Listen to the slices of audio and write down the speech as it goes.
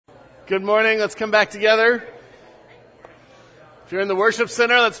Good morning. Let's come back together. If you're in the worship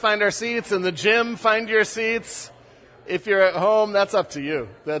center, let's find our seats. In the gym, find your seats. If you're at home, that's up to you.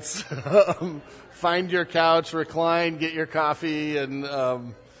 That's find your couch, recline, get your coffee, and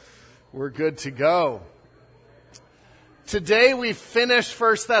we're good to go. Today we finish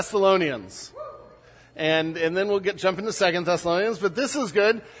 1 Thessalonians. And then we'll jump into 2 Thessalonians, but this is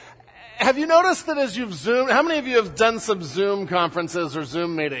good. Have you noticed that as you've Zoomed, how many of you have done some Zoom conferences or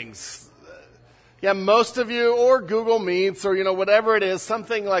Zoom meetings? Yeah, most of you, or Google Meets, or whatever it is,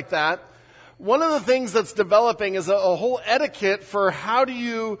 something like that. One of the things that's developing is a whole etiquette for how do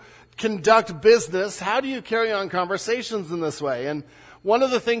you conduct business, how do you carry on conversations in this way. And one of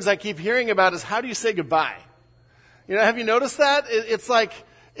the things I keep hearing about is how do you say goodbye? Have you noticed that? It's like,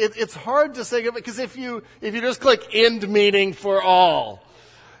 it's hard to say goodbye, because if you just click end meeting for all,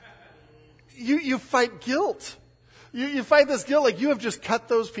 you fight guilt. You fight this guilt like you have just cut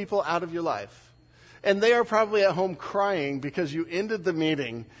those people out of your life. And they are probably at home crying because you ended the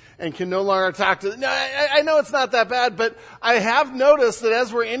meeting and can no longer talk to them. No, I know it's not that bad, but I have noticed that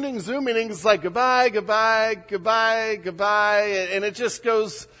as we're ending Zoom meetings, it's like goodbye, goodbye, goodbye, goodbye. And it just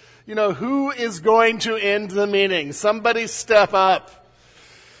goes, who is going to end the meeting? Somebody step up.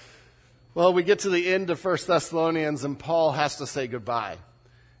 Well, we get to the end of 1 Thessalonians and Paul has to say goodbye.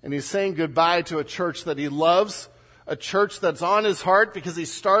 And he's saying goodbye to a church that he loves, a church that's on his heart because he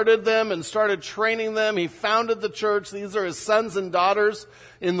started them and started training them. He founded the church. These are his sons and daughters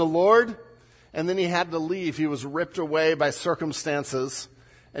in the Lord. And then he had to leave. He was ripped away by circumstances.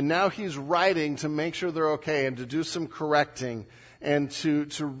 And now he's writing to make sure they're okay and to do some correcting and to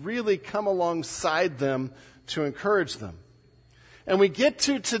really come alongside them to encourage them. And we get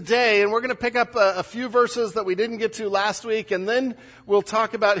to today, and we're going to pick up a few verses that we didn't get to last week, and then we'll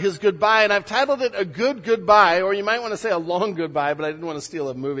talk about his goodbye. And I've titled it A Good Goodbye, or you might want to say A Long Goodbye, but I didn't want to steal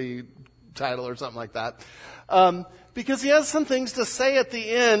a movie title or something like that. Because he has some things to say at the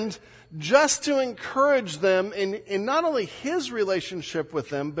end just to encourage them in not only his relationship with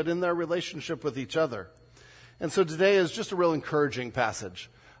them, but in their relationship with each other. And so today is just a real encouraging passage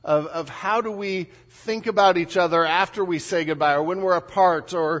of how do we think about each other after we say goodbye or when we're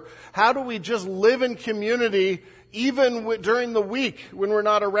apart, or how do we just live in community even during the week when we're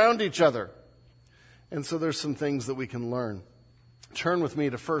not around each other. And so there's some things that we can learn. Turn with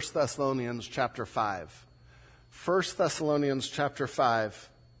me to 1 Thessalonians chapter 5. 1 Thessalonians chapter 5.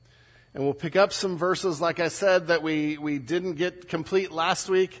 And we'll pick up some verses, like I said, that we didn't get complete last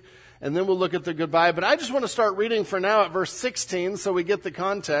week. And then we'll look at the goodbye. But I just want to start reading for now at verse 16 so we get the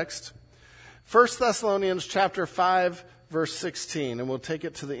context. 1 Thessalonians chapter 5, verse 16. And we'll take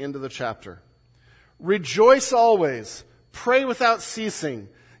it to the end of the chapter. Rejoice always. Pray without ceasing.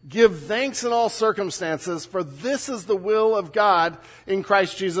 Give thanks in all circumstances, for this is the will of God in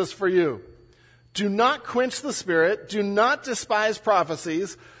Christ Jesus for you. Do not quench the spirit. Do not despise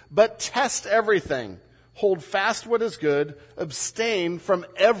prophecies, but test everything. Hold fast what is good, abstain from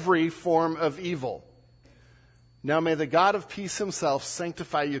every form of evil. Now may the God of peace himself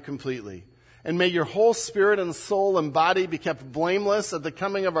sanctify you completely, and may your whole spirit and soul and body be kept blameless at the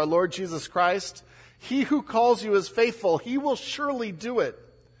coming of our Lord Jesus Christ. He who calls you is faithful. He will surely do it.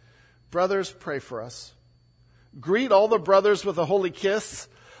 Brothers, pray for us. Greet all the brothers with a holy kiss.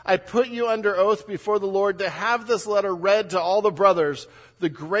 I put you under oath before the Lord to have this letter read to all the brothers. The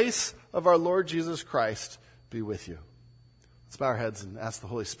grace of our Lord Jesus Christ be with you. Let's bow our heads and ask the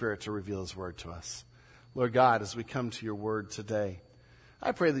Holy Spirit to reveal his word to us. Lord God, as we come to your word today,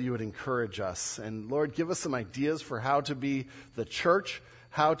 I pray that you would encourage us. And Lord, give us some ideas for how to be the church,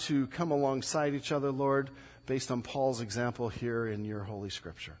 how to come alongside each other, Lord, based on Paul's example here in your Holy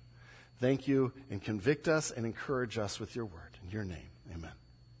Scripture. Thank you, and convict us and encourage us with your word. In your name, amen.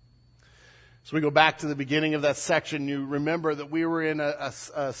 So we go back to the beginning of that section. You remember that we were in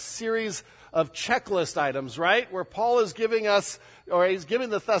a series of checklist items, right? Where Paul is giving us, or he's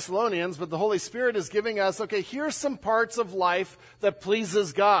giving the Thessalonians, but the Holy Spirit is giving us, okay, here's some parts of life that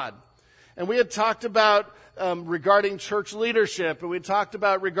pleases God. And we had talked about regarding church leadership, and we talked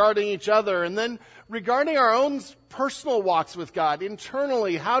about regarding each other, and then regarding our own personal walks with God.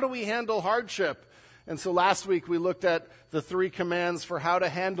 Internally, how do we handle hardship? And so last week we looked at the 3 commands for how to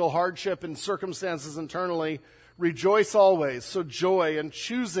handle hardship and circumstances internally. Rejoice always, so joy and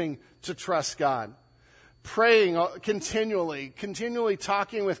choosing to trust God. Praying continually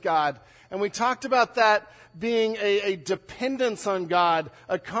talking with God. And we talked about that being a dependence on God,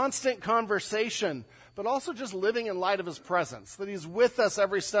 a constant conversation, but also just living in light of his presence, that he's with us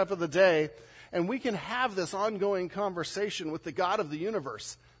every step of the day. And we can have this ongoing conversation with the God of the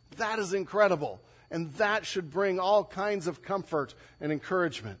universe. That is incredible. And that should bring all kinds of comfort and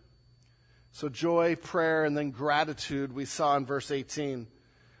encouragement. So joy, prayer, and then gratitude we saw in verse 18.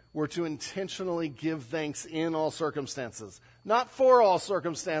 We're to intentionally give thanks in all circumstances. Not for all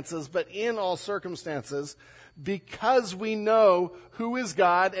circumstances, but in all circumstances, because we know who is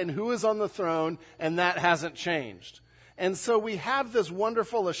God and who is on the throne, and that hasn't changed. And so we have this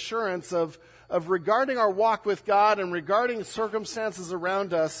wonderful assurance of regarding our walk with God and regarding circumstances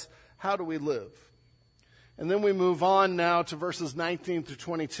around us, how do we live? And then we move on now to verses 19 through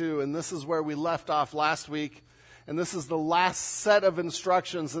 22, and this is where we left off last week. And this is the last set of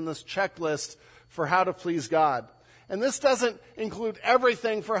instructions in this checklist for how to please God. And this doesn't include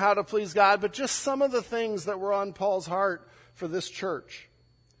everything for how to please God, but just some of the things that were on Paul's heart for this church.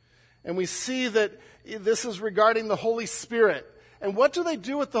 And we see that this is regarding the Holy Spirit. And what do they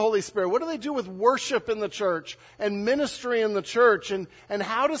do with the Holy Spirit? What do they do with worship in the church and ministry in the church and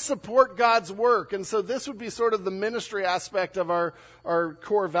how to support God's work? And so this would be sort of the ministry aspect of our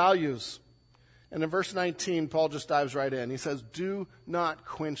core values. And in verse 19, Paul just dives right in. He says, do not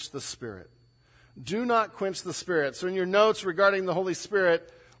quench the Spirit. Do not quench the Spirit. So in your notes regarding the Holy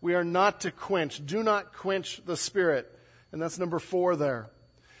Spirit, we are not to quench. Do not quench the Spirit. And that's number 4 there.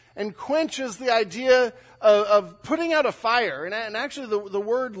 And quench is the idea of putting out a fire. And actually the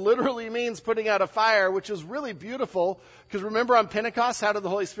word literally means putting out a fire, which is really beautiful. Because remember on Pentecost, how did the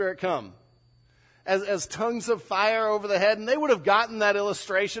Holy Spirit come? As tongues of fire over the head. And they would have gotten that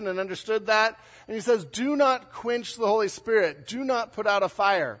illustration and understood that. And he says, do not quench the Holy Spirit. Do not put out a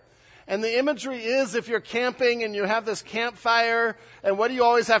fire. And the imagery is if you're camping and you have this campfire, and what do you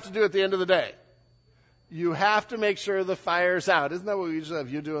always have to do at the end of the day? You have to make sure the fire's out. Isn't that what we usually have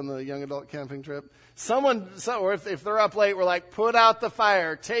you do on the young adult camping trip? Or if they're up late, we're like, put out the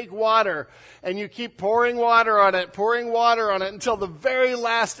fire, take water, and you keep pouring water on it until the very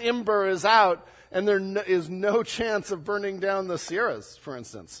last ember is out, and there is no chance of burning down the Sierras, for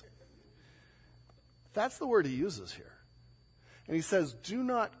instance. That's the word he uses here. And he says, do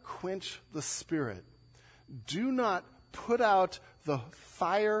not quench the Spirit. Do not put out the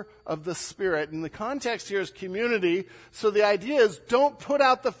fire of the Spirit. And the context here is community. So the idea is don't put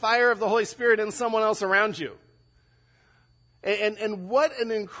out the fire of the Holy Spirit in someone else around you. And what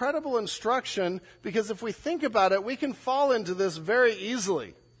an incredible instruction, because if we think about it, we can fall into this very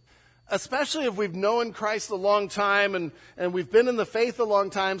easily. Especially if we've known Christ a long time and we've been in the faith a long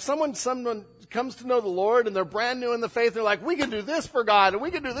time. Someone comes to know the Lord and they're brand new in the faith. They're like, we can do this for God and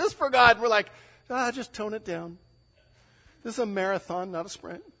we can do this for God. And we're like, just tone it down. This is a marathon, not a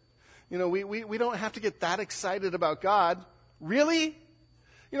sprint. You know, we don't have to get that excited about God. Really?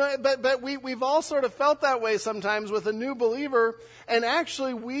 You know, but we've all sort of felt that way sometimes with a new believer. And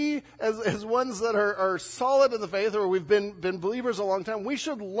actually we, as ones that are solid in the faith, or we've been believers a long time, we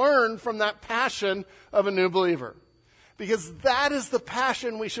should learn from that passion of a new believer. Because that is the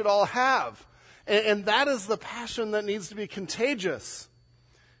passion we should all have. And that is the passion that needs to be contagious.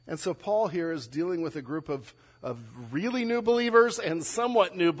 And so Paul here is dealing with a group of really new believers and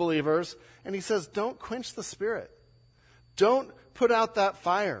somewhat new believers. And he says, don't quench the Spirit. Don't put out that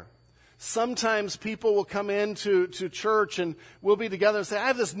fire. Sometimes people will come into church and we'll be together and say, I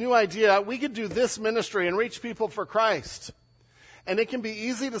have this new idea. We could do this ministry and reach people for Christ. And it can be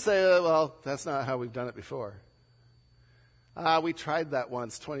easy to say, well, that's not how we've done it before. We tried that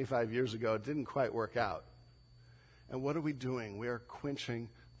once 25 years ago. It didn't quite work out. And what are we doing? We are quenching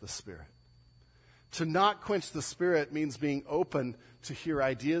the Spirit. To not quench the Spirit means being open to hear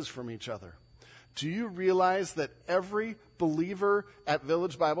ideas from each other. Do you realize that every believer at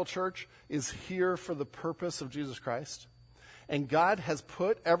Village Bible Church is here for the purpose of Jesus Christ? And God has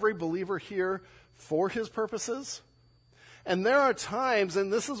put every believer here for his purposes? And there are times,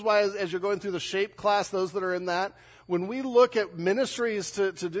 and this is why as you're going through the SHAPE class, those that are in that, when we look at ministries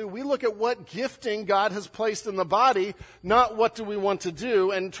to do, we look at what gifting God has placed in the body, not what do we want to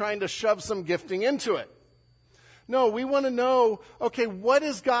do and trying to shove some gifting into it. No, we want to know, okay, what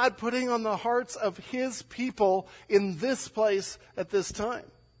is God putting on the hearts of his people in this place at this time?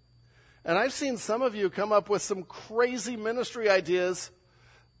 And I've seen some of you come up with some crazy ministry ideas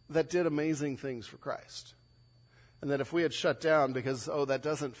that did amazing things for Christ. And that if we had shut down because, that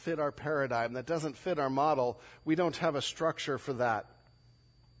doesn't fit our paradigm, that doesn't fit our model, we don't have a structure for that.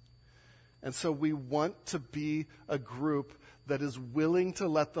 And so we want to be a group that is willing to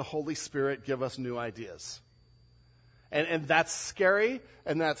let the Holy Spirit give us new ideas. And that's scary,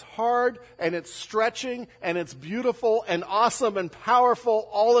 and that's hard, and it's stretching, and it's beautiful, and awesome, and powerful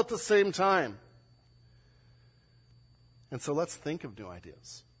all at the same time. And so let's think of new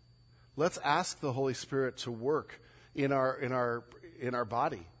ideas. Let's ask the Holy Spirit to work in our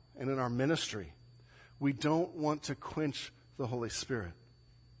body and in our ministry. We don't want to quench the Holy Spirit.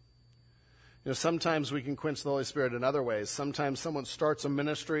 Sometimes we can quench the Holy Spirit in other ways. Sometimes someone starts a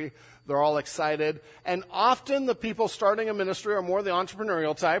ministry, they're all excited, and often the people starting a ministry are more the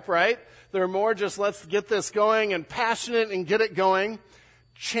entrepreneurial type, right? They're more just let's get this going and passionate and get it going.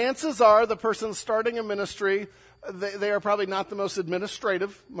 Chances are the person starting a ministry, they are probably not the most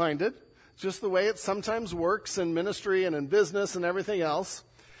administrative minded, just the way it sometimes works in ministry and in business and everything else.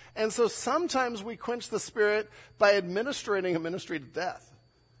 And so sometimes we quench the Spirit by administrating a ministry to death.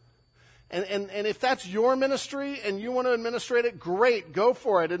 And if that's your ministry and you want to administrate it, great, go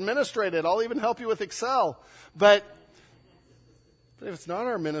for it, administrate it. I'll even help you with Excel. But if it's not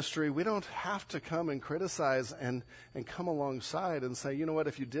our ministry, we don't have to come and criticize and come alongside and say, you know what,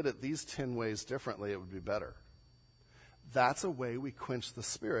 if you did it these 10 ways differently, it would be better. That's a way we quench the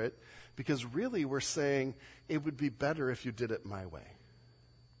Spirit, because really we're saying it would be better if you did it my way.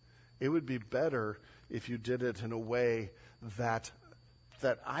 It would be better if you did it in a way that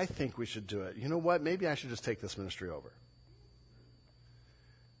I think we should do it. You know what? Maybe I should just take this ministry over.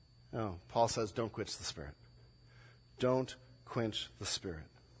 No, Paul says, don't quench the Spirit. Don't quench the Spirit.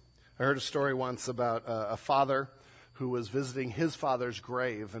 I heard a story once about a father who was visiting his father's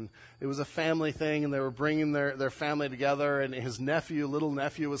grave, and it was a family thing, and they were bringing their family together, and his little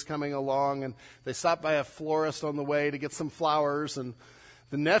nephew was coming along, and they stopped by a florist on the way to get some flowers, and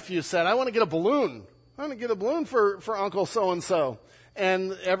the nephew said, I want to get a balloon. I want to get a balloon for Uncle so-and-so.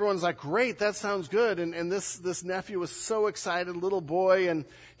 And everyone's like, great, that sounds good. And this nephew was so excited, little boy, and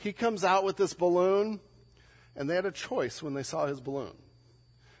he comes out with this balloon. And they had a choice when they saw his balloon.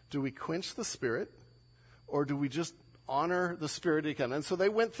 Do we quench the Spirit, or do we just honor the Spirit to come? And so they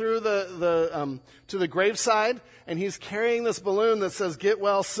went through to the graveside, and he's carrying this balloon that says, get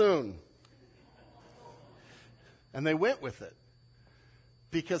well soon. And they went with it.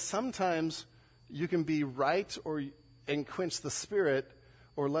 Because sometimes you can be right and quench the Spirit,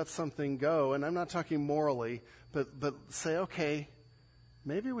 or let something go. And I'm not talking morally, but say, okay,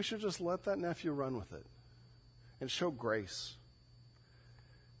 maybe we should just let that nephew run with it and show grace.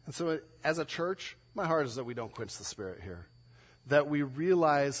 And so as a church, my heart is that we don't quench the Spirit here. That we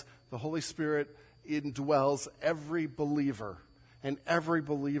realize the Holy Spirit indwells every believer, and every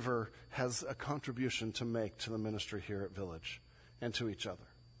believer has a contribution to make to the ministry here at Village and to each other.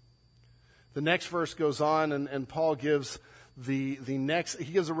 The next verse goes on, and Paul gives he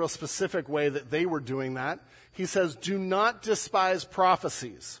gives a real specific way that they were doing that. He says, do not despise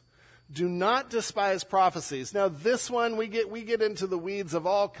prophecies. Do not despise prophecies. Now this one, we get into the weeds of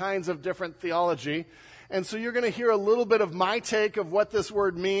all kinds of different theology. And so you're going to hear a little bit of my take of what this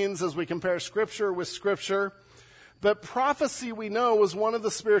word means as we compare Scripture with Scripture. But prophecy, we know, was one of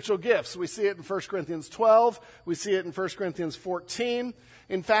the spiritual gifts. We see it in 1 Corinthians 12. We see it in 1 Corinthians 14.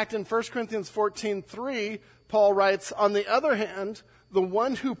 In fact, in 1 Corinthians 14:3, Paul writes, on the other hand, the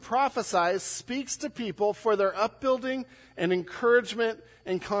one who prophesies speaks to people for their upbuilding and encouragement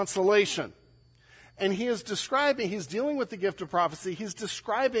and consolation. And he's dealing with the gift of prophecy. He's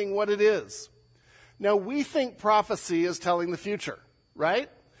describing what it is. Now, we think prophecy is telling the future, right?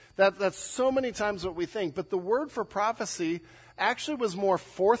 That's so many times what we think. But the word for prophecy actually was more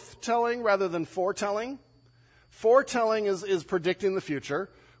forthtelling rather than foretelling. Foretelling is predicting the future,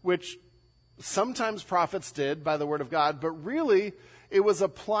 which sometimes prophets did by the word of God, but really it was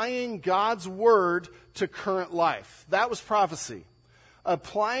applying God's word to current life. That was prophecy.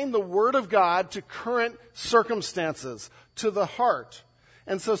 Applying the word of God to current circumstances, to the heart.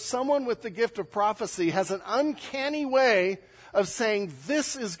 And so someone with the gift of prophecy has an uncanny way of saying,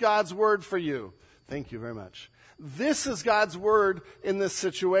 this is God's word for you. Thank you very much. This is God's word in this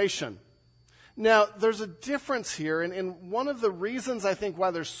situation. Now, there's a difference here, and one of the reasons I think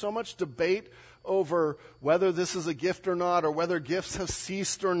why there's so much debate over whether this is a gift or not, or whether gifts have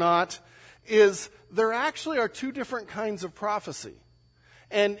ceased or not, is there actually are two different kinds of prophecy.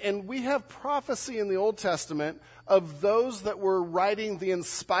 And we have prophecy in the Old Testament of those that were writing the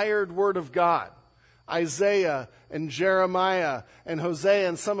inspired word of God. Isaiah and Jeremiah and Hosea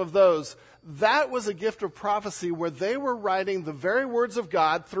and some of those. That was a gift of prophecy where they were writing the very words of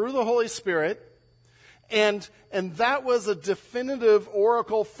God through the Holy Spirit. And that was a definitive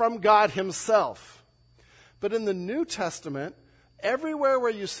oracle from God himself. But in the New Testament, everywhere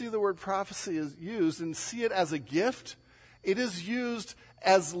where you see the word prophecy is used and see it as a gift, it is used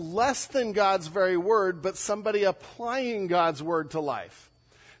as less than God's very word, but somebody applying God's word to life.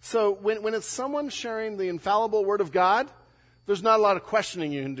 So when it's someone sharing the infallible word of God, there's not a lot of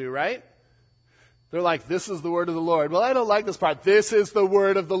questioning you can do, right? They're like, this is the word of the Lord. Well, I don't like this part. This is the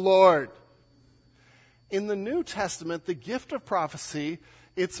word of the Lord. In the New Testament, the gift of prophecy,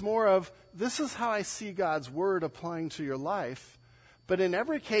 it's more of, this is how I see God's word applying to your life, But in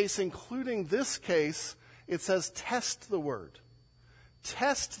every case, including this case, it says test the word.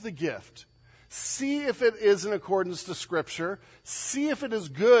 Test the gift. See if it is in accordance to Scripture. See if it is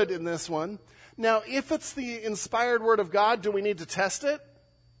good in this one. Now, if it's the inspired Word of God, do we need to test it?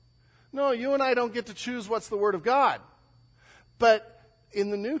 No, you and I don't get to choose what's the Word of God. But in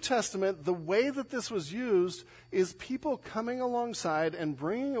the New Testament, the way that this was used is people coming alongside and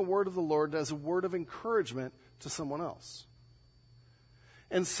bringing a word of the Lord as a word of encouragement to someone else.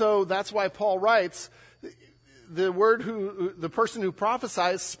 And so that's why Paul writes, the person who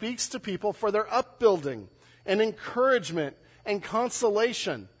prophesies speaks to people for their upbuilding and encouragement and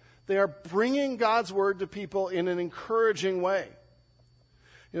consolation. They are bringing God's word to people in an encouraging way.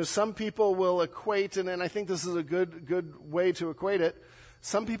 You know, some people will equate, and I think this is a good way to equate it.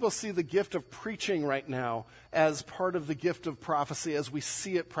 Some people see the gift of preaching right now as part of the gift of prophecy as we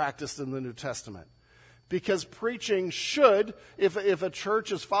see it practiced in the New Testament. Because preaching should, if a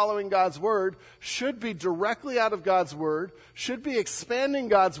church is following God's word, should be directly out of God's word, should be expanding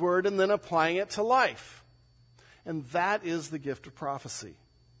God's word and then applying it to life. And that is the gift of prophecy.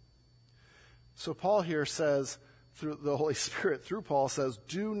 So Paul here says, through the Holy Spirit, through Paul says,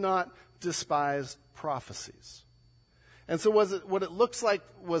 do not despise prophecies. And so what it looks like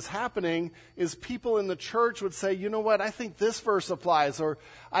was happening is people in the church would say, you know what, I think this verse applies, or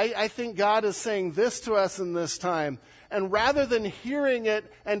I think God is saying this to us in this time. And rather than hearing it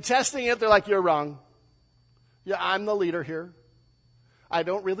and testing it, they're like, you're wrong. Yeah, I'm the leader here. I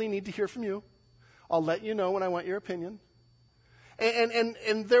don't really need to hear from you. I'll let you know when I want your opinion.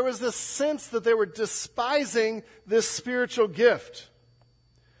 And there was this sense that they were despising this spiritual gift.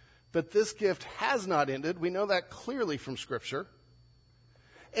 But this gift has not ended. We know that clearly from Scripture.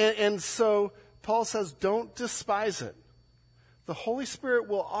 And so Paul says, don't despise it. The Holy Spirit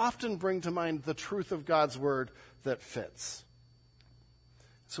will often bring to mind the truth of God's word that fits.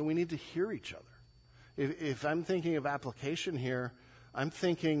 So we need to hear each other. If I'm thinking of application here, I'm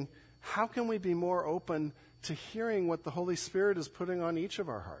thinking, how can we be more open to hearing what the Holy Spirit is putting on each of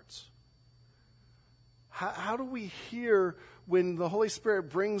our hearts? How do we hear when the Holy Spirit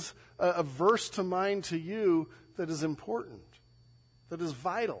brings a verse to mind to you that is important, that is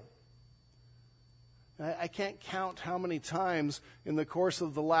vital? I can't count how many times in the course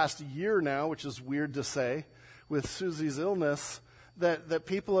of the last year now, which is weird to say, with Susie's illness, that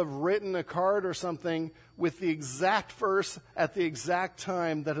people have written a card or something with the exact verse at the exact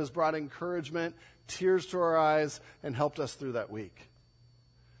time that has brought encouragement, tears to our eyes, and helped us through that week.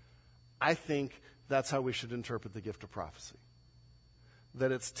 I think that's how we should interpret the gift of prophecy.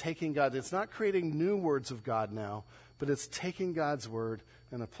 That it's taking God, it's not creating new words of God now, but it's taking God's word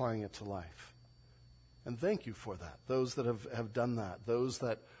and applying it to life. And thank you for that, those that have done that, those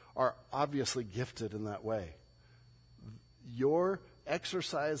that are obviously gifted in that way. Your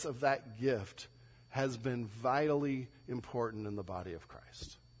exercise of that gift has been vitally important in the body of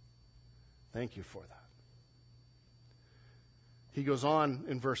Christ. Thank you for that. He goes on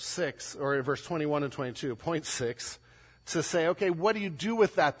in verse 6, or in verse 21 and 22, point 6, to say, okay, what do you do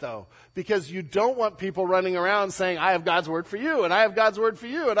with that, though? Because you don't want people running around saying, I have God's word for you, and I have God's word for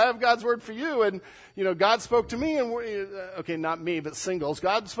you, and I have God's word for you, and, you know, God spoke to me, and okay, not me, but singles.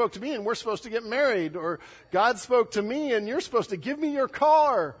 God spoke to me, and we're supposed to get married, or God spoke to me, and you're supposed to give me your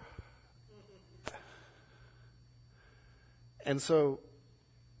car. And so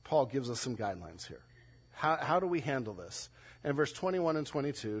Paul gives us some guidelines here. How do we handle this? In verse 21 and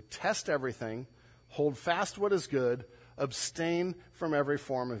 22, test everything, hold fast what is good, abstain from every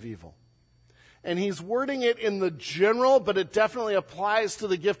form of evil. And he's wording it in the general, but it definitely applies to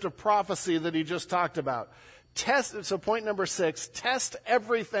the gift of prophecy that he just talked about. So point number 6, test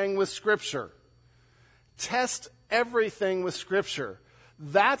everything with Scripture. Test everything with Scripture.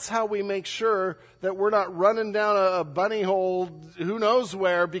 That's how we make sure that we're not running down a bunny hole who knows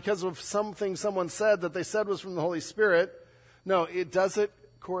where because of something someone said that they said was from the Holy Spirit. No, does it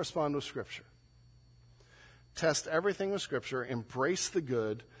correspond with Scripture? Test everything with Scripture, embrace the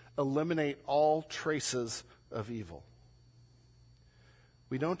good, eliminate all traces of evil.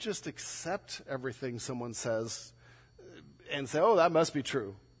 We don't just accept everything someone says and say, oh, that must be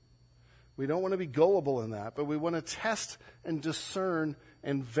true. We don't want to be gullible in that, but we want to test and discern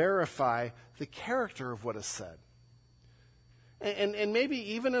and verify the character of what is said. And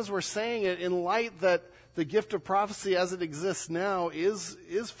maybe even as we're saying it, in light that the gift of prophecy as it exists now is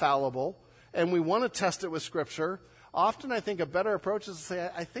fallible, and we want to test it with Scripture, often I think a better approach is to say,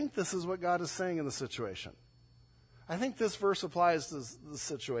 I think this is what God is saying in the situation. I think this verse applies to the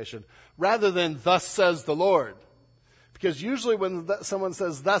situation, rather than, thus says the Lord. Because usually when someone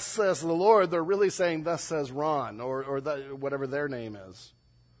says, thus says the Lord, they're really saying, thus says Ron, or whatever their name is.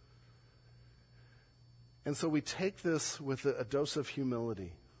 And so we take this with a dose of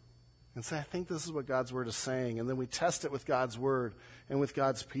humility and say, I think this is what God's Word is saying. And then we test it with God's Word and with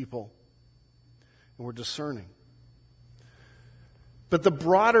God's people. And we're discerning. But the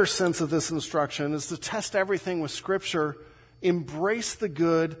broader sense of this instruction is to test everything with Scripture, embrace the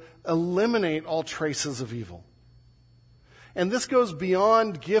good, eliminate all traces of evil. And this goes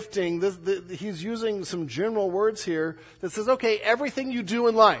beyond gifting. He's using some general words here that says, okay, everything you do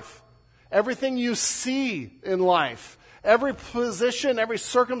in life, everything you see in life, every position, every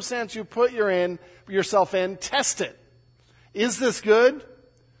circumstance you put yourself in, test it. Is this good?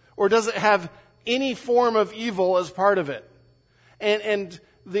 Or does it have any form of evil as part of it? And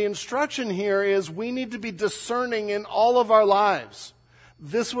the instruction here is we need to be discerning in all of our lives.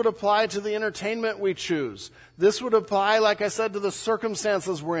 This would apply to the entertainment we choose. This would apply, like I said, to the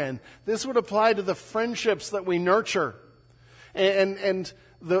circumstances we're in. This would apply to the friendships that we nurture. And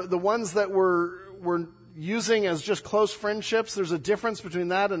the ones that we're using as just close friendships, there's a difference between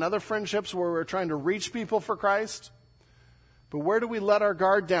that and other friendships where we're trying to reach people for Christ. But where do we let our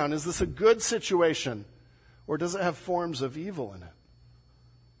guard down? Is this a good situation? Or does it have forms of evil in it?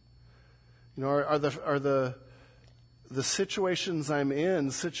 You know, are the situations I'm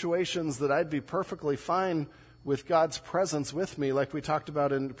in situations that I'd be perfectly fine with God's presence with me, like we talked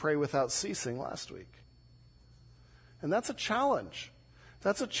about in Pray Without Ceasing last week? And that's a challenge.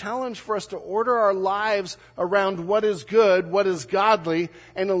 That's a challenge for us to order our lives around what is good, what is godly,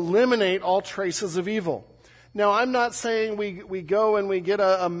 and eliminate all traces of evil. Now, I'm not saying we go and we get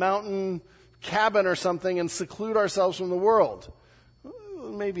a mountain cabin or something and seclude ourselves from the world.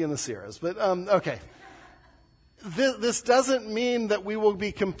 Maybe in the Sierras, but okay. This doesn't mean that we will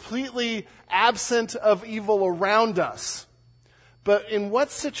be completely absent of evil around us. But in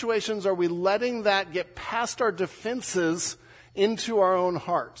what situations are we letting that get past our defenses into our own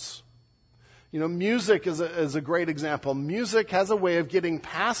hearts? You know, music is a great example. Music has a way of getting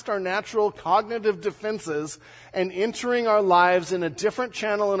past our natural cognitive defenses and entering our lives in a different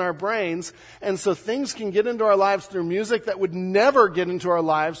channel in our brains. And so things can get into our lives through music that would never get into our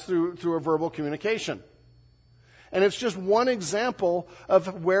lives through a verbal communication. And it's just one example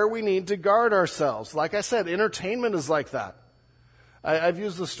of where we need to guard ourselves. Like I said, entertainment is like that. I've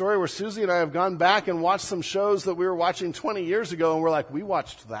used the story where Susie and I have gone back and watched some shows that we were watching 20 years ago, and we're like, we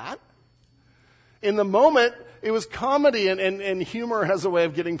watched that? In the moment, it was comedy, and humor has a way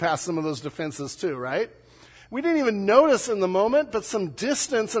of getting past some of those defenses too, right? We didn't even notice in the moment, but some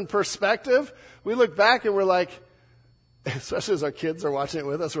distance and perspective, we look back and we're like, especially as our kids are watching it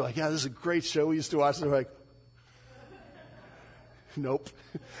with us, we're like, yeah, this is a great show we used to watch. And they're like, nope.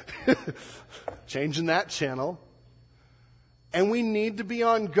 Changing that channel. And we need to be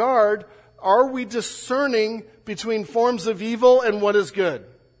on guard. Are we discerning between forms of evil and what is good?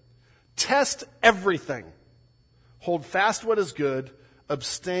 Test everything. Hold fast what is good.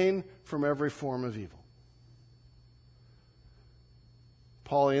 Abstain from every form of evil.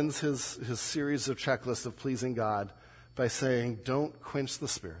 Paul ends his series of checklists of pleasing God by saying, don't quench the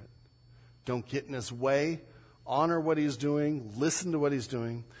Spirit. Don't get in his way. Honor what he's doing. Listen to what he's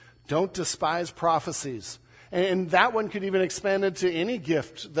doing. Don't despise prophecies. And that one could even expand into any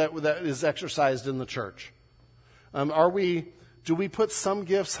gift that is exercised in the church. Do we put some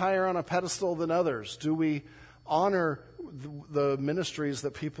gifts higher on a pedestal than others? Do we honor the ministries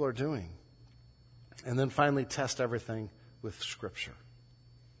that people are doing? And then finally, test everything with Scripture.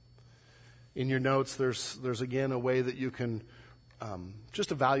 In your notes, there's again a way that you can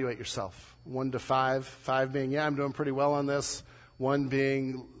just evaluate yourself. 1 to 5. 5 being, yeah, I'm doing pretty well on this. 1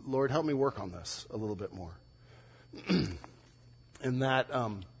 being, Lord, help me work on this a little bit more. And that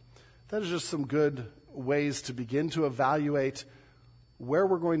is just some good ways to begin to evaluate where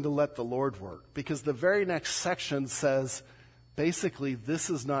we're going to let the Lord work. Because the very next section says, basically, this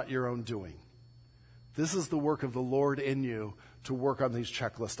is not your own doing. This is the work of the Lord in you to work on these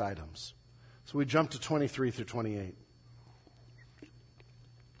checklist items. So we jump to 23 through 28.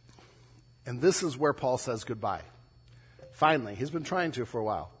 And this is where Paul says goodbye. Finally, he's been trying to for a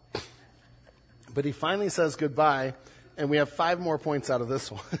while. But he finally says goodbye, and we have 5 more points out of this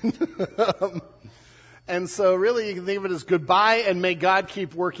one. And so really you can think of it as goodbye and may God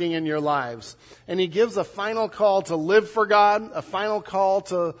keep working in your lives. And he gives a final call to live for God, a final call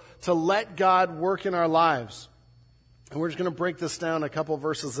to let God work in our lives. And we're just going to break this down a couple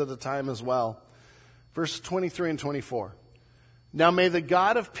verses at a time as well. Verses 23 and 24. Now may the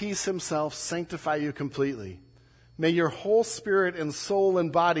God of peace himself sanctify you completely. May your whole spirit and soul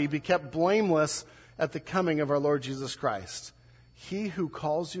and body be kept blameless at the coming of our Lord Jesus Christ. He who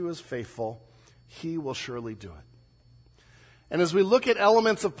calls you is faithful. He will surely do it. And as we look at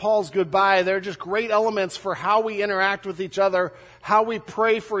elements of Paul's goodbye, they're just great elements for how we interact with each other, how we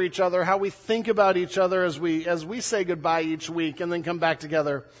pray for each other, how we think about each other as we say goodbye each week and then come back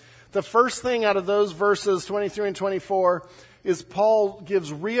together. The first thing out of those verses, 23 and 24, is Paul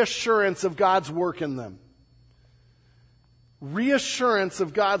gives reassurance of God's work in them. Reassurance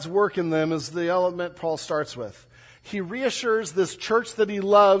of God's work in them is the element Paul starts with. He reassures this church that he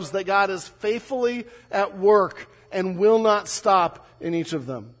loves that God is faithfully at work and will not stop in each of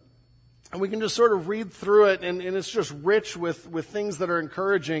them. And we can just sort of read through it, and it's just rich with things that are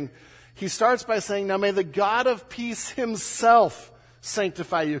encouraging. He starts by saying, now may the God of peace himself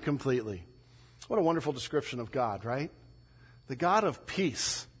sanctify you completely. What a wonderful description of God, right? The God of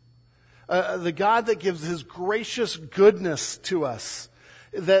peace. The God that gives his gracious goodness to us.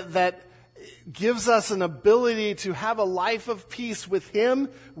 That gives us an ability to have a life of peace with him,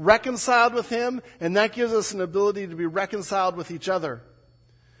 reconciled with him, and that gives us an ability to be reconciled with each other.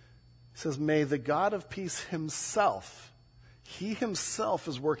 He says, may the God of peace himself, he himself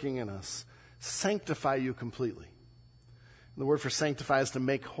is working in us, sanctify you completely. And the word for sanctify is to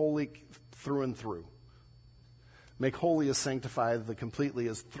make holy through and through. Make holy is sanctify, the completely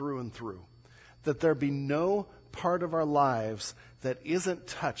is through and through. That there be no part of our lives that isn't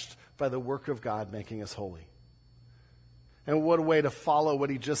touched by the work of God making us holy. And what a way to follow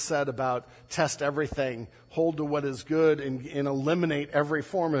what he just said about test everything, hold to what is good, and eliminate every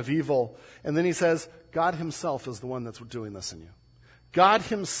form of evil. And then he says, God himself is the one that's doing this in you. God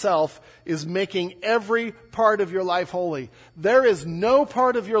himself is making every part of your life holy. There is no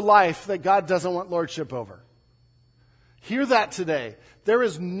part of your life that God doesn't want lordship over. Hear that today. There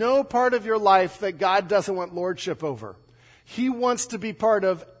is no part of your life that God doesn't want lordship over. He wants to be part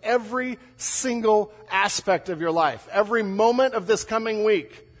of every single aspect of your life. Every moment of this coming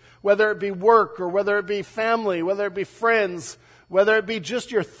week, whether it be work or whether it be family, whether it be friends, whether it be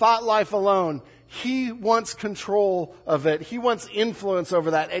just your thought life alone, he wants control of it. He wants influence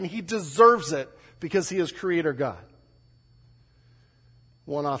over that, and he deserves it because he is Creator God.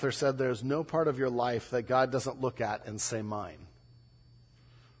 One author said there's no part of your life that God doesn't look at and say mine.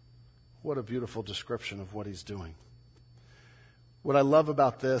 What a beautiful description of what he's doing. What I love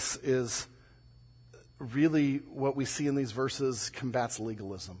about this is really what we see in these verses combats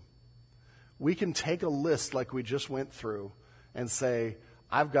legalism. We can take a list like we just went through and say,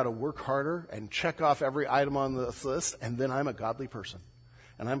 I've got to work harder and check off every item on this list, and then I'm a godly person,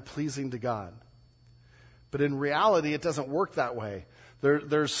 and I'm pleasing to God. But in reality, it doesn't work that way.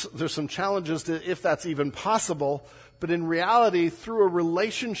 There's some challenges to if that's even possible. But in reality, through a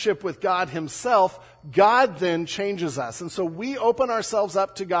relationship with God himself, God then changes us. And so we open ourselves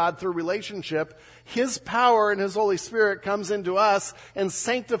up to God through relationship. His power and his Holy Spirit comes into us and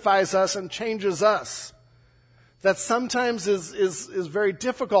sanctifies us and changes us. That sometimes is very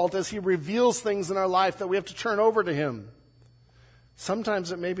difficult as he reveals things in our life that we have to turn over to him.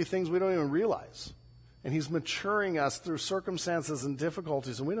 Sometimes it may be things we don't even realize. And he's maturing us through circumstances and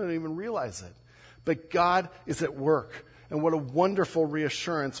difficulties, and we don't even realize it. But God is at work. And what a wonderful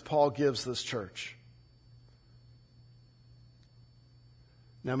reassurance Paul gives this church.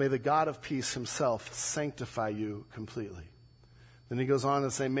 Now may the God of peace himself sanctify you completely. Then he goes on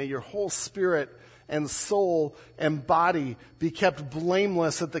to say, may your whole spirit and soul and body be kept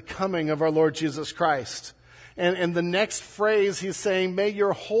blameless at the coming of our Lord Jesus Christ. And the next phrase he's saying, may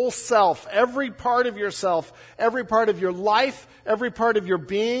your whole self, every part of yourself, every part of your life, every part of your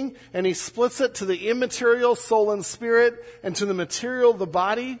being, and he splits it to the immaterial soul and spirit and to the material, the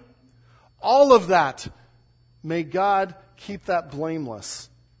body, all of that, may God keep that blameless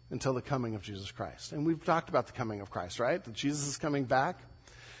until the coming of Jesus Christ. And we've talked about the coming of Christ, right? That Jesus is coming back.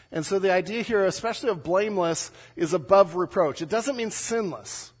 And so the idea here, especially of blameless, is above reproach. It doesn't mean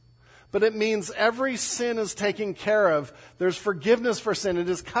sinless. But it means every sin is taken care of. There's forgiveness for sin. It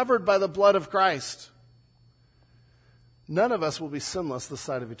is covered by the blood of Christ. None of us will be sinless this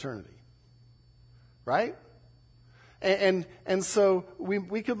side of eternity. Right? And so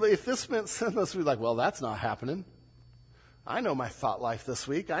we could, if this meant sinless, we'd be like, well, that's not happening. I know my thought life this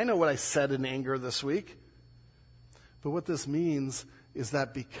week. I know what I said in anger this week. But what this means is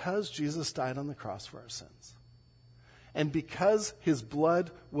that because Jesus died on the cross for our sins, and because his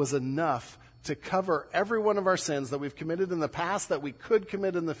blood was enough to cover every one of our sins that we've committed in the past, that we could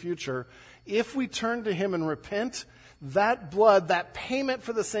commit in the future, if we turn to him and repent, that blood, that payment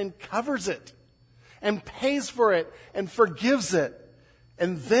for the sin covers it and pays for it and forgives it.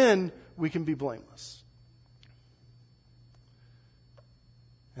 And then we can be blameless.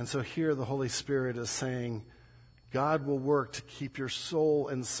 And so here the Holy Spirit is saying, God will work to keep your soul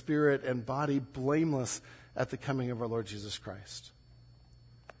and spirit and body blameless at the coming of our Lord Jesus Christ.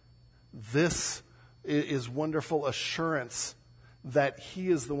 This is wonderful assurance that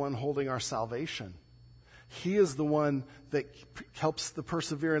He is the one holding our salvation. He is the one that helps the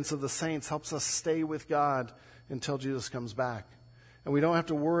perseverance of the saints, helps us stay with God until Jesus comes back. And we don't have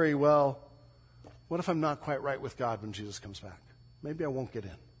to worry, well, what if I'm not quite right with God when Jesus comes back? Maybe I won't get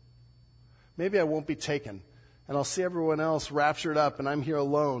in. Maybe I won't be taken. And I'll see everyone else raptured up and I'm here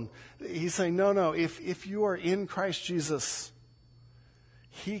alone. He's saying, no, if you are in Christ Jesus,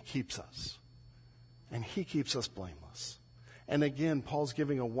 He keeps us. And He keeps us blameless. And again, Paul's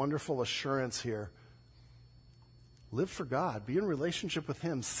giving a wonderful assurance here. Live for God. Be in relationship with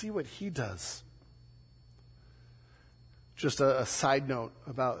Him. See what He does. Just a side note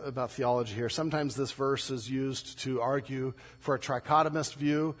about theology here. Sometimes this verse is used to argue for a trichotomist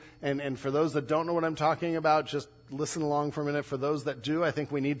view. And for those that don't know what I'm talking about, just listen along for a minute. For those that do, I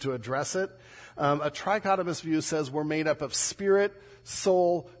think we need to address it. A trichotomist view says we're made up of spirit,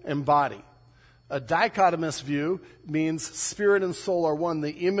 soul, and body. A dichotomist view means spirit and soul are one,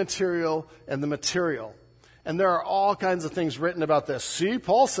 the immaterial and the material. And there are all kinds of things written about this. See,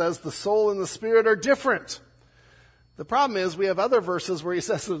 Paul says the soul and the spirit are different. The problem is we have other verses where he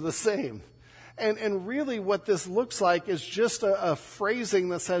says they're the same. And really what this looks like is just a phrasing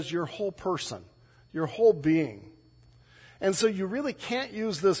that says your whole person, your whole being. And so you really can't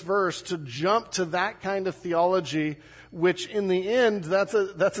use this verse to jump to that kind of theology, which in the end, that's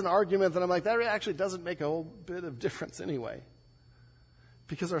an argument that I'm like, that actually doesn't make a whole bit of difference anyway.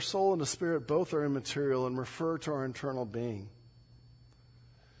 Because our soul and the spirit both are immaterial and refer to our internal being.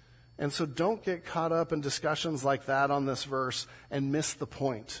 And so don't get caught up in discussions like that on this verse and miss the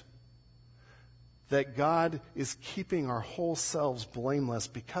point. That God is keeping our whole selves blameless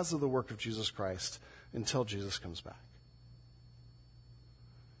because of the work of Jesus Christ until Jesus comes back.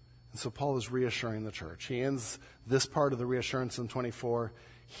 And so Paul is reassuring the church. He ends this part of the reassurance in 24.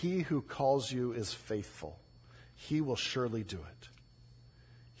 He who calls you is faithful. He will surely do it.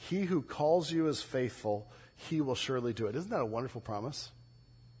 He who calls you is faithful. He will surely do it. Isn't that a wonderful promise?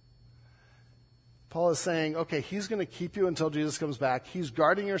 Paul is saying, okay, He's going to keep you until Jesus comes back. He's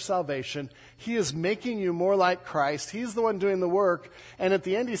guarding your salvation. He is making you more like Christ. He's the one doing the work. And at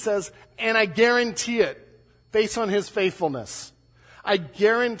the end he says, and I guarantee it based on His faithfulness. I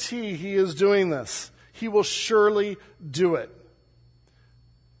guarantee He is doing this. He will surely do it.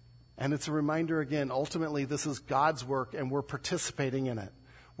 And it's a reminder again, ultimately this is God's work and we're participating in it.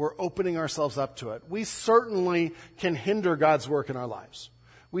 We're opening ourselves up to it. We certainly can hinder God's work in our lives.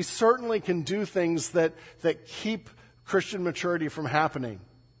 We certainly can do things that keep Christian maturity from happening.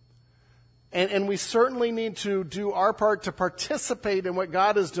 And we certainly need to do our part to participate in what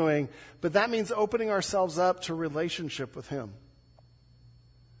God is doing, but that means opening ourselves up to relationship with Him.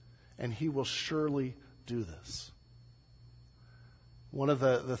 And He will surely do this. One of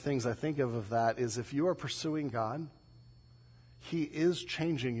the things I think of that is if you are pursuing God, He is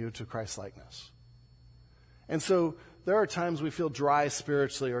changing you to Christ-likeness. And so there are times we feel dry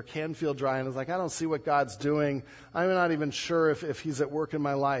spiritually or can feel dry and it's like, I don't see what God's doing. I'm not even sure if He's at work in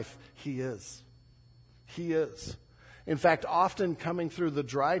my life. He is. He is. In fact, often coming through the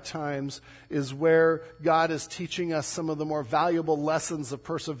dry times is where God is teaching us some of the more valuable lessons of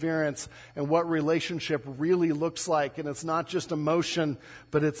perseverance and what relationship really looks like. And it's not just emotion,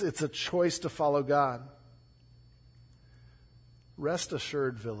 but it's a choice to follow God. Rest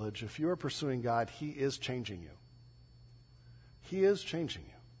assured, Village, if you are pursuing God, He is changing you. He is changing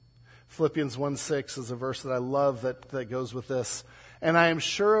you. Philippians 1:6 is a verse that I love that goes with this. And I am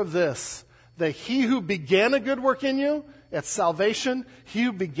sure of this, that He who began a good work in you at salvation, He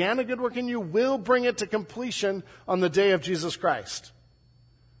who began a good work in you will bring it to completion on the day of Jesus Christ.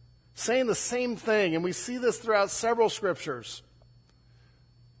 Saying the same thing, and we see this throughout several scriptures.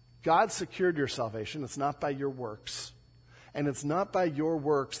 God secured your salvation. It's not by your works. And it's not by your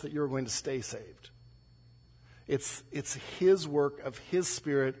works that you're going to stay saved. It's His work of His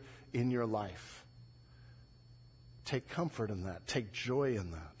Spirit in your life. Take comfort in that. Take joy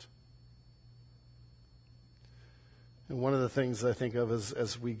in that. And one of the things I think of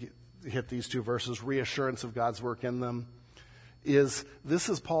as we hit these two verses, reassurance of God's work in them, is this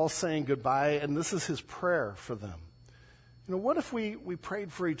is Paul saying goodbye, and this is his prayer for them. You know, what if we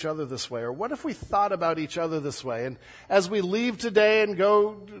prayed for each other this way? Or what if we thought about each other this way? And as we leave today and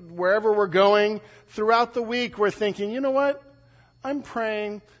go wherever we're going, throughout the week, we're thinking, you know what? I'm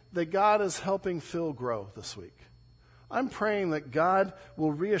praying that God is helping Phil grow this week. I'm praying that God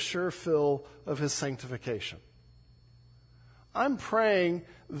will reassure Phil of his sanctification. I'm praying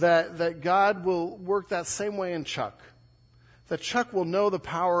that God will work that same way in Chuck. That Chuck will know the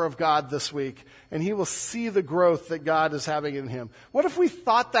power of God this week, and he will see the growth that God is having in him. What if we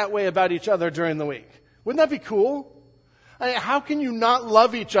thought that way about each other during the week? Wouldn't that be cool? How can you not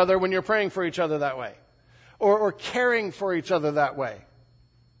love each other when you're praying for each other that way? Or caring for each other that way?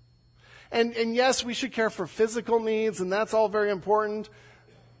 And yes, we should care for physical needs, and that's all very important.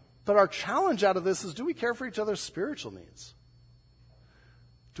 But our challenge out of this is, do we care for each other's spiritual needs?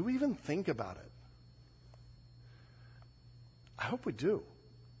 Do we even think about it? I hope we do.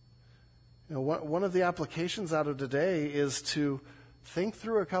 You know, one of the applications out of today is to think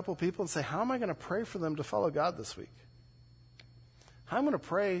through a couple people and say, how am I going to pray for them to follow God this week? How am I going to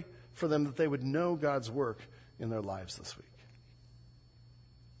pray for them that they would know God's work in their lives this week?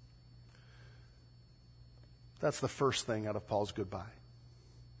 That's the first thing out of Paul's goodbye.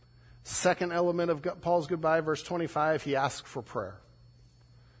 Second element of Paul's goodbye, verse 25, he asks for prayer.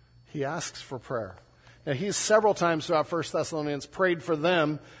 He asks for prayer. Now, he's several times throughout 1 Thessalonians prayed for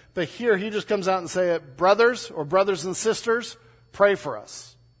them, but here he just comes out and says, brothers or brothers and sisters, pray for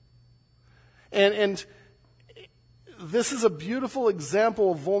us. And this is a beautiful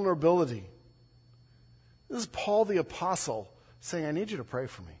example of vulnerability. This is Paul the Apostle saying, I need you to pray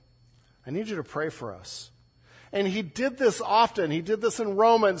for me. I need you to pray for us. And he did this often. He did this in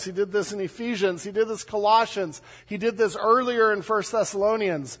Romans. He did this in Ephesians. He did this in Colossians. He did this earlier in 1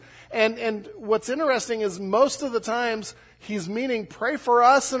 Thessalonians. And what's interesting is most of the times he's meaning pray for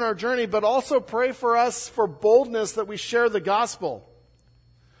us in our journey, but also pray for us for boldness that we share the gospel.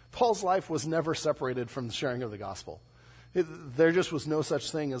 Paul's life was never separated from the sharing of the gospel. There just was no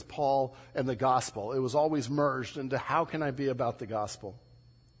such thing as Paul and the gospel. It was always merged into how can I be about the gospel?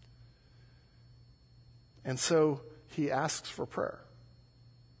 And so he asks for prayer.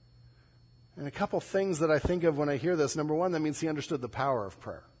 And a couple things that I think of when I hear this. Number one, that means he understood the power of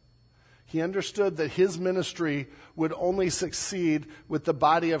prayer. He understood that his ministry would only succeed with the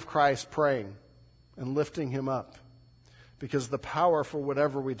body of Christ praying and lifting him up. Because the power for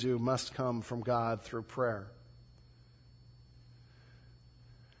whatever we do must come from God through prayer.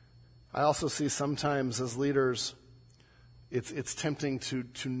 I also see sometimes as leaders, it's tempting to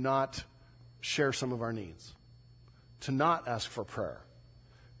not share some of our needs, to not ask for prayer.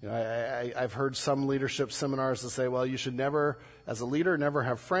 You know, I've heard some leadership seminars that say, well, you should never, as a leader, never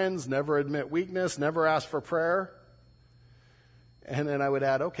have friends, never admit weakness, never ask for prayer. And then I would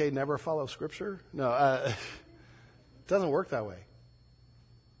add, okay, never follow Scripture. No, it doesn't work that way.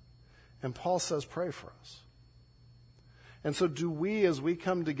 And Paul says, pray for us. And so do we, as we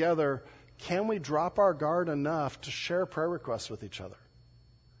come together, can we drop our guard enough to share prayer requests with each other?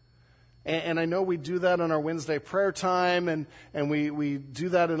 And I know we do that on our Wednesday prayer time, and we do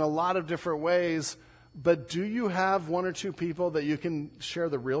that in a lot of different ways. But do you have one or two people that you can share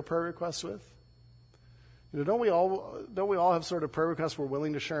the real prayer requests with? You know, don't we all have sort of prayer requests we're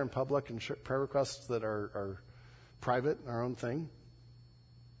willing to share in public, and prayer requests that are private, our own thing?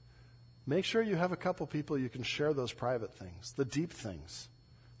 Make sure you have a couple people you can share those private things, the deep things,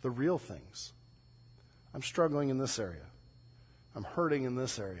 the real things. I'm struggling in this area. I'm hurting in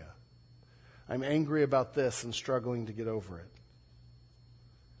this area. I'm angry about this and struggling to get over it.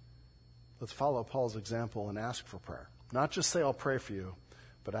 Let's follow Paul's example and ask for prayer. Not just say, I'll pray for you,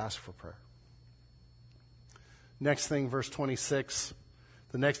 but ask for prayer. Next thing, verse 26,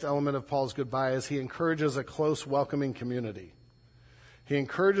 the next element of Paul's goodbye is he encourages a close, welcoming community. He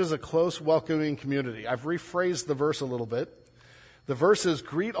encourages a close, welcoming community. I've rephrased the verse a little bit. The verse is,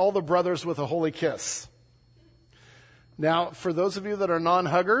 greet all the brothers with a holy kiss. Now, for those of you that are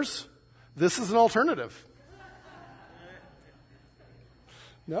non-huggers, this is an alternative.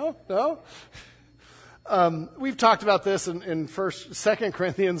 No? We've talked about this in 2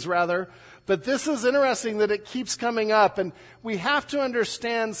 Corinthians rather, but this is interesting that it keeps coming up, and we have to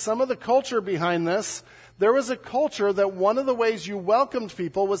understand some of the culture behind this. There was a culture that one of the ways you welcomed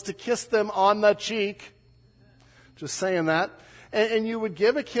people was to kiss them on the cheek. Just saying that. And you would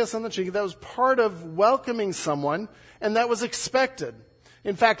give a kiss on the cheek. That was part of welcoming someone, and that was expected.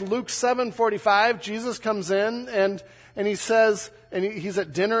 In fact, Luke 7:45, Jesus comes in and he says, and he's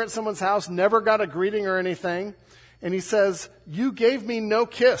at dinner at someone's house, never got a greeting or anything. And he says, you gave me no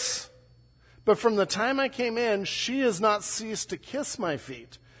kiss. But from the time I came in, she has not ceased to kiss my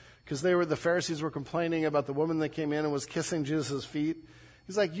feet. Because the Pharisees were complaining about the woman that came in and was kissing Jesus' feet.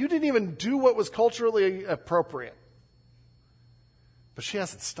 He's like, you didn't even do what was culturally appropriate. But she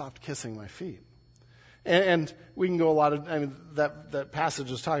hasn't stopped kissing my feet. And we can go that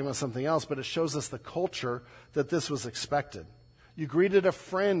passage is talking about something else, but it shows us the culture that this was expected. You greeted a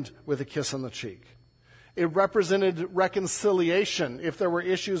friend with a kiss on the cheek. It represented reconciliation if there were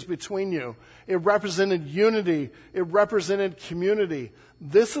issues between you. It represented unity. It represented community.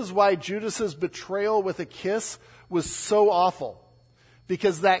 This is why Judas's betrayal with a kiss was so awful.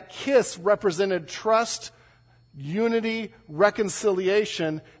 Because that kiss represented trust, unity,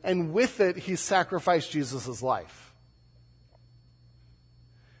 reconciliation, and with it, he sacrificed Jesus' life.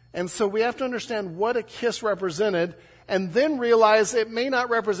 And so we have to understand what a kiss represented and then realize it may not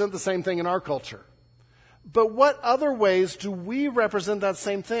represent the same thing in our culture. But what other ways do we represent that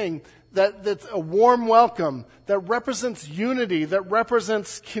same thing? That's a warm welcome, that represents unity, that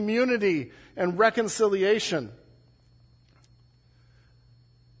represents community and reconciliation.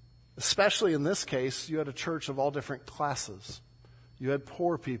 Especially in this case, you had a church of all different classes. You had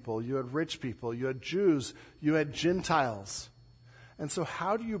poor people, you had rich people, you had Jews, you had Gentiles. And so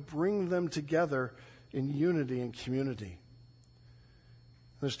how do you bring them together in unity and community?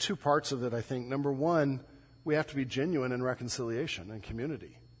 There's two parts of it, I think. Number one, we have to be genuine in reconciliation and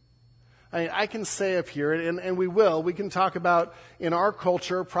community. I can say up here, and we can talk about in our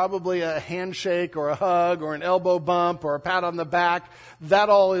culture probably a handshake or a hug or an elbow bump or a pat on the back. That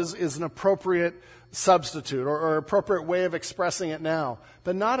all is an appropriate substitute or appropriate way of expressing it now.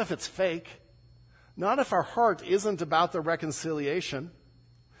 But not if it's fake. Not if our heart isn't about the reconciliation,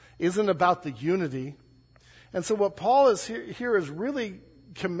 isn't about the unity. And so what Paul is here is really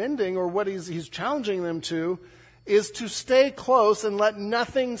commending, or what he's challenging them to, is to stay close and let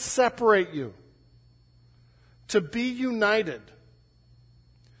nothing separate you. To be united.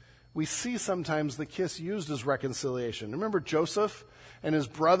 We see sometimes the kiss used as reconciliation. Remember Joseph and his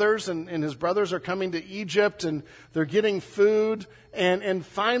brothers, and his brothers are coming to Egypt and they're getting food. And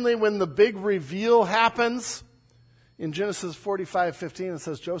finally when the big reveal happens, in Genesis 45:15 it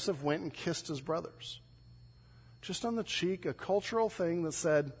says Joseph went and kissed his brothers. Just on the cheek, a cultural thing that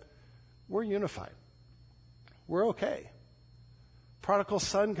said, we're unified. We're okay. Prodigal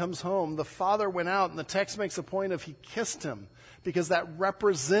son comes home. The father went out, and the text makes a point of he kissed him because that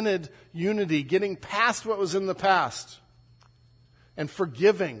represented unity, getting past what was in the past and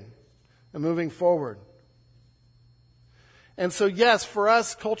forgiving and moving forward. And so, yes, for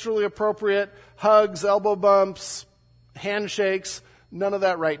us, culturally appropriate, hugs, elbow bumps, handshakes, none of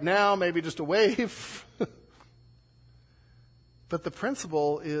that right now, maybe just a wave. But the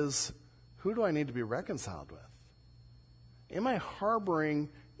principle is, who do I need to be reconciled with? Am I harboring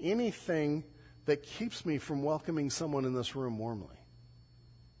anything that keeps me from welcoming someone in this room warmly?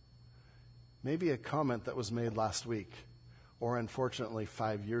 Maybe a comment that was made last week, or unfortunately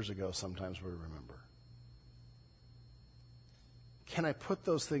 5 years ago, sometimes we remember. Can I put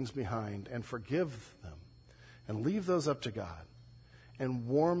those things behind and forgive them and leave those up to God and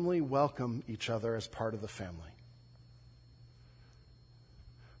warmly welcome each other as part of the family?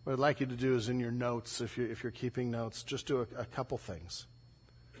 What I'd like you to do is in your notes, if you're keeping notes, just do a couple things.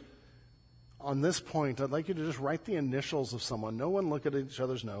 On this point, I'd like you to just write the initials of someone. No one look at each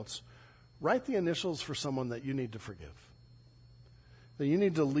other's notes. Write the initials for someone that you need to forgive. That you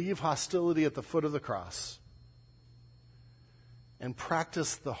need to leave hostility at the foot of the cross. And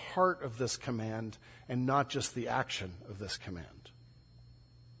practice the heart of this command and not just the action of this command.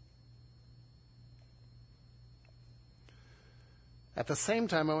 At the same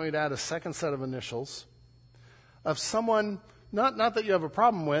time, I want you to add a second set of initials of someone, not that you have a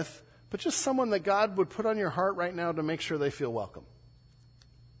problem with, but just someone that God would put on your heart right now to make sure they feel welcome.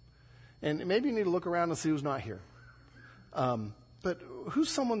 And maybe you need to look around and see who's not here. But who's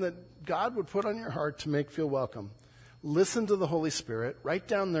someone that God would put on your heart to make feel welcome? Listen to the Holy Spirit, write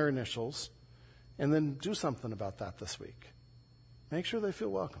down their initials, and then do something about that this week. Make sure they feel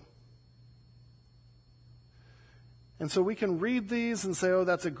welcome. And so we can read these and say, oh,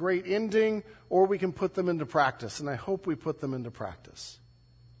 that's a great ending, or we can put them into practice. And I hope we put them into practice.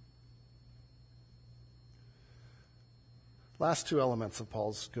 Last two elements of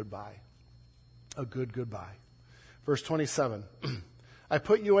Paul's goodbye. A good goodbye. Verse 27. I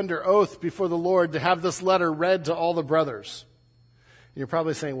put you under oath before the Lord to have this letter read to all the brothers. And you're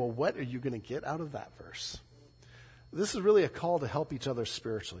probably saying, well, what are you going to get out of that verse? This is really a call to help each other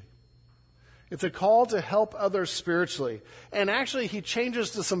spiritually. It's a call to help others spiritually. And actually, he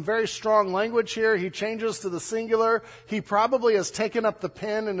changes to some very strong language here. He changes to the singular. He probably has taken up the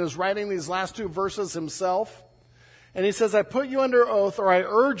pen and is writing these last two verses himself. And he says, I put you under oath, or I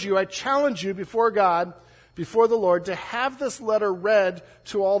urge you, I challenge you before God, before the Lord, to have this letter read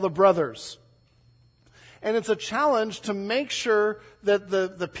to all the brothers. And it's a challenge to make sure that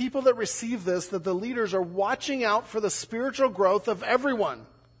the people that receive this, that the leaders are watching out for the spiritual growth of everyone.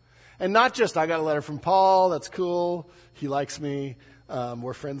 And not just, I got a letter from Paul, that's cool, he likes me.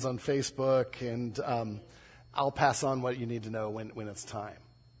 We're friends on Facebook, and I'll pass on what you need to know when it's time.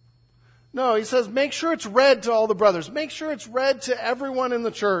 No, he says, make sure it's read to all the brothers. Make sure it's read to everyone in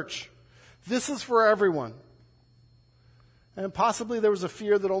the church. This is for everyone. And possibly there was a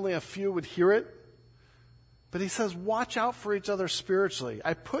fear that only a few would hear it. But he says, watch out for each other spiritually.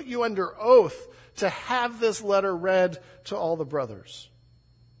 I put you under oath to have this letter read to all the brothers.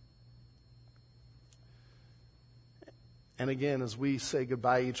 And again, as we say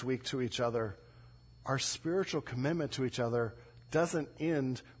goodbye each week to each other, our spiritual commitment to each other doesn't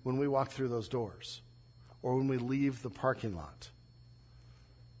end when we walk through those doors or when we leave the parking lot.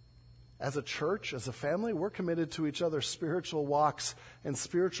 As a church, as a family, we're committed to each other's spiritual walks and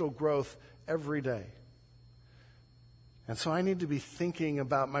spiritual growth every day. And so I need to be thinking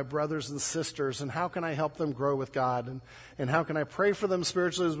about my brothers and sisters and how can I help them grow with God and how can I pray for them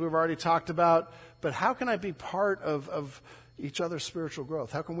spiritually, as we've already talked about, but how can I be part of each other's spiritual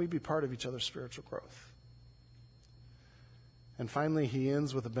growth? How can we be part of each other's spiritual growth? And finally, he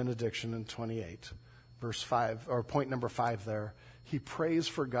ends with a benediction in 28, verse 5, or point number 5 there. He prays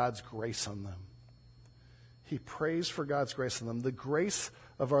for God's grace on them. He prays for God's grace on them. The grace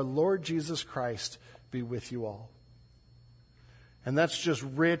of our Lord Jesus Christ be with you all. And that's just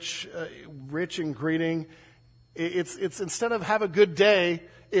rich in greeting. It's instead of have a good day,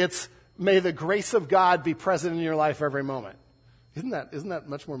 it's may the grace of God be present in your life every moment. Isn't that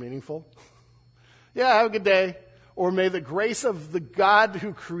much more meaningful? Yeah, have a good day. Or may the grace of the God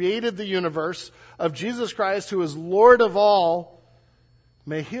who created the universe, of Jesus Christ, who is Lord of all,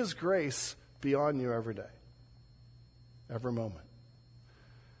 may his grace be on you every day, every moment.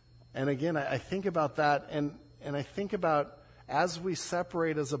 And again, I think about that, and I think about as we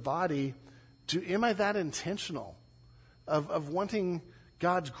separate as a body, am I that intentional of wanting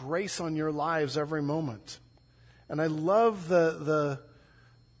God's grace on your lives every moment? And I love the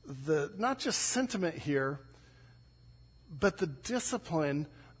not just sentiment here, but the discipline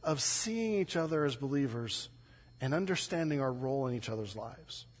of seeing each other as believers and understanding our role in each other's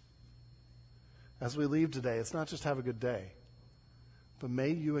lives. As we leave today, it's not just have a good day, but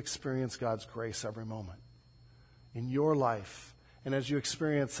may you experience God's grace every moment in your life. And as you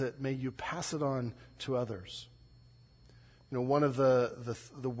experience it, may you pass it on to others. You know, one of the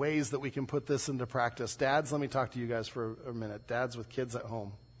ways that we can put this into practice, dads, let me talk to you guys for a minute. Dads with kids at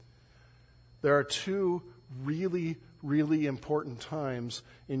home. There are two really, really important times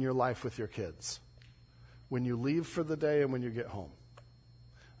in your life with your kids. When you leave for the day and when you get home.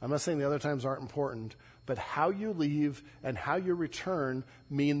 I'm not saying the other times aren't important, but how you leave and how you return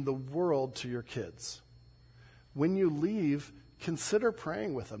mean the world to your kids. When you leave, consider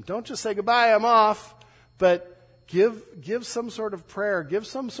praying with them. Don't just say, goodbye, I'm off, but give some sort of prayer, give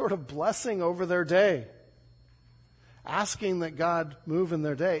some sort of blessing over their day. Asking that God move in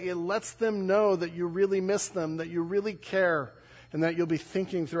their day. It lets them know that you really miss them, that you really care, and that you'll be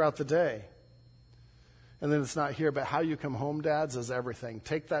thinking throughout the day. And then it's not here, but how you come home, dads, is everything.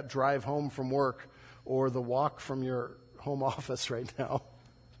 Take that drive home from work or the walk from your home office right now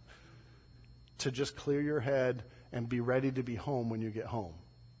to just clear your head and be ready to be home when you get home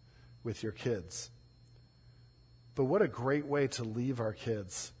with your kids. But what a great way to leave our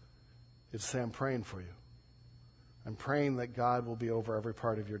kids is to say, I'm praying for you. I'm praying that God will be over every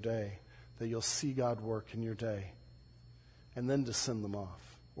part of your day, that you'll see God work in your day, and then to send them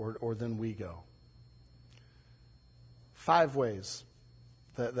off, or then we go. 5 ways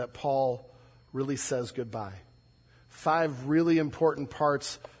that Paul really says goodbye. 5 really important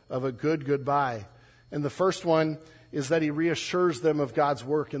parts of a good goodbye. And the first one is that he reassures them of God's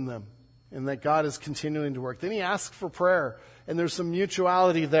work in them and that God is continuing to work. Then he asks for prayer, and there's some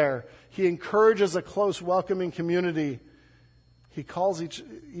mutuality there. He encourages a close, welcoming community. He calls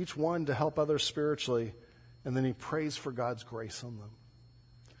each one to help others spiritually, and then he prays for God's grace on them.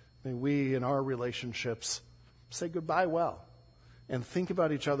 May we, in our relationships, say goodbye well and think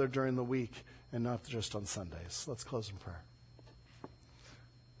about each other during the week and not just on Sundays. Let's close in prayer.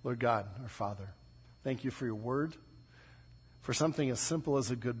 Lord God, our Father, thank you for your word, for something as simple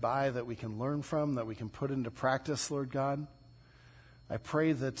as a goodbye that we can learn from, that we can put into practice, Lord God. I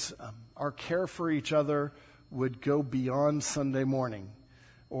pray that our care for each other would go beyond Sunday morning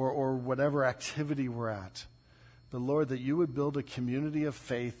or whatever activity we're at. But Lord, that you would build a community of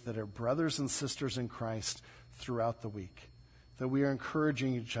faith that are brothers and sisters in Christ throughout the week. That we are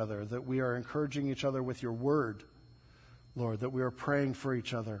encouraging each other, that we are encouraging each other with your word, Lord, that we are praying for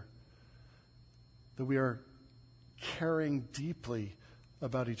each other, that we are caring deeply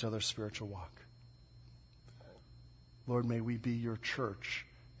about each other's spiritual walk. Lord, may we be your church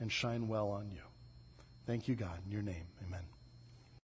and shine well on you. Thank you, God. In your name, amen.